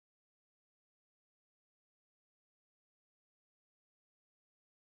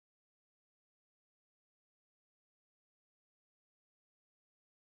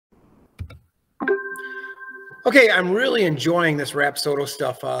Okay, I'm really enjoying this Rapsodo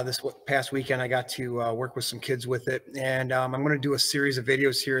stuff. This past weekend, I got to work with some kids with it, and I'm going to do a series of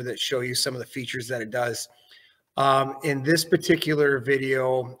videos here that show you some of the features that it does. In this particular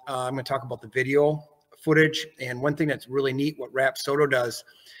video, I'm going to talk about the video footage, and one thing that's really neat, what Rapsodo does,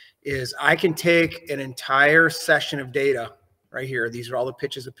 is I can take an entire session of data right here. These are all the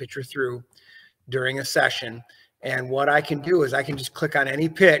pitches a pitcher threw during a session, and what I can do is I can just click on any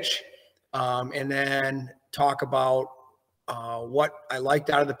pitch and then talk about what I liked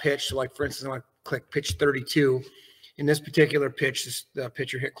out of the pitch. So like, for instance, I'm going to click pitch 32. In this particular pitch, the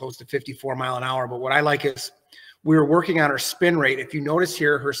pitcher hit close to 54 mile an hour. But what I like is we were working on her spin rate. If you notice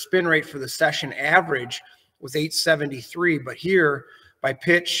here, her spin rate for the session average was 873. But here by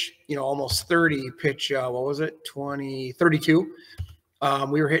pitch, almost 30, pitch, what was it? 32.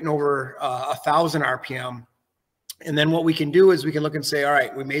 We were hitting over 1,000 RPM. And then what we can do is we can look and say, all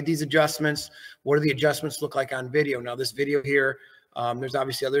right, we made these adjustments. What do the adjustments look like on video? Now, this video here, there's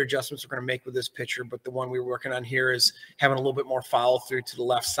obviously other adjustments we're going to make with this pitcher, but the one we were working on here is having a little bit more follow through to the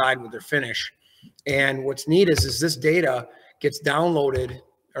left side with their finish. And what's neat is this data gets downloaded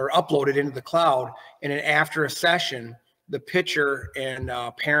or uploaded into the cloud. And then after a session, the pitcher and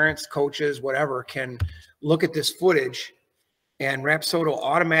parents, coaches, whatever, can look at this footage, and Rapsodo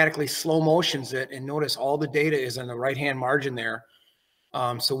automatically slow motions it, and notice all the data is on the right-hand margin there.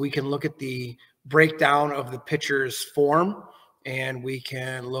 So we can look at the breakdown of the pitcher's form, and we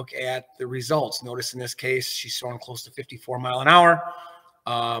can look at the results. Notice in this case, she's throwing close to 54 mile an hour.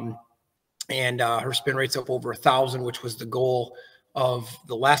 And her spin rate's up over 1,000, which was the goal of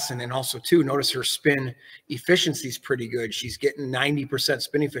the lesson. And also too, notice her spin efficiency is pretty good. She's getting 90%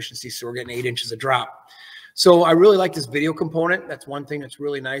 spin efficiency, so we're getting 8 inches of drop. So I really like this video component. That's one thing that's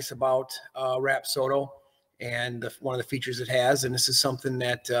really nice about Rapsodo and one of the features it has. And this is something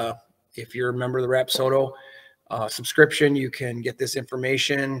that if you're a member of the Rapsodo subscription, you can get this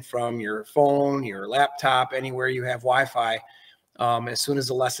information from your phone, your laptop, anywhere you have Wi-Fi. As soon as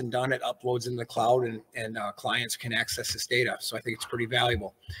the lesson done, it uploads in the cloud, and clients can access this data. So I think it's pretty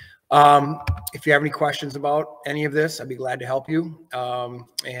valuable. If you have any questions about any of this, I'd be glad to help you.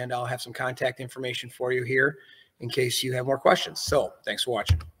 And I'll have some contact information for you here in case you have more questions. So thanks for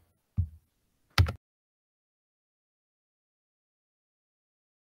watching.